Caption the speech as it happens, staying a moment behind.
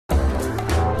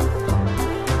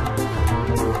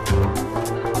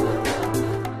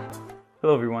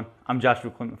Hello everyone, I'm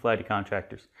Joshua Clint with Lighty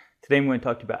Contractors. Today I'm going to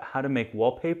talk to you about how to make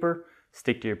wallpaper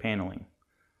stick to your paneling.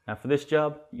 Now for this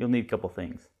job, you'll need a couple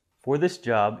things. For this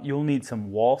job, you'll need some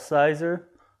wall sizer.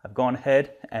 I've gone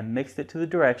ahead and mixed it to the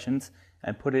directions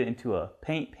and put it into a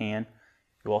paint pan.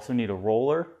 You'll also need a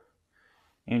roller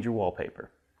and your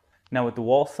wallpaper. Now what the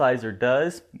wall sizer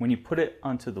does, when you put it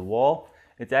onto the wall,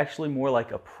 it's actually more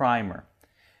like a primer.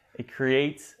 It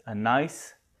creates a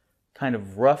nice kind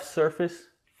of rough surface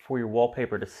for your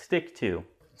wallpaper to stick to.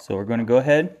 So we're going to go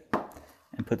ahead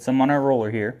and put some on our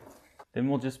roller here. Then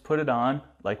we'll just put it on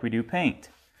like we do paint.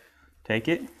 Take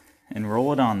it and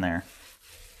roll it on there.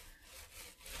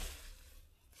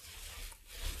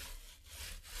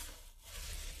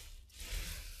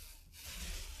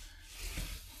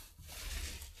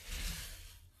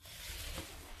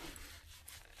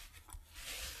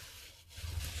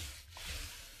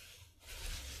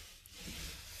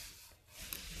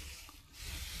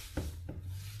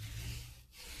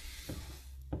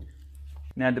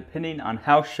 Now depending on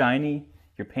how shiny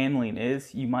your paneling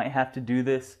is, you might have to do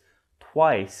this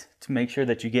twice to make sure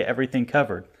that you get everything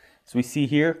covered. As we see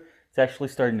here, it's actually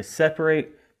starting to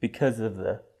separate because of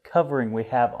the covering we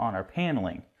have on our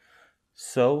paneling.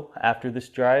 So after this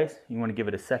dries, you want to give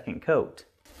it a second coat.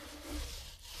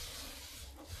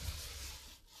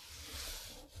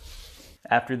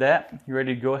 After that, you're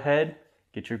ready to go ahead,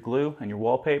 get your glue and your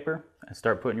wallpaper, and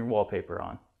start putting your wallpaper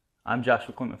on. I'm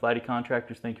Joshua Clint with Lighty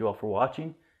Contractors. Thank you all for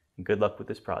watching, and good luck with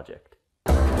this project.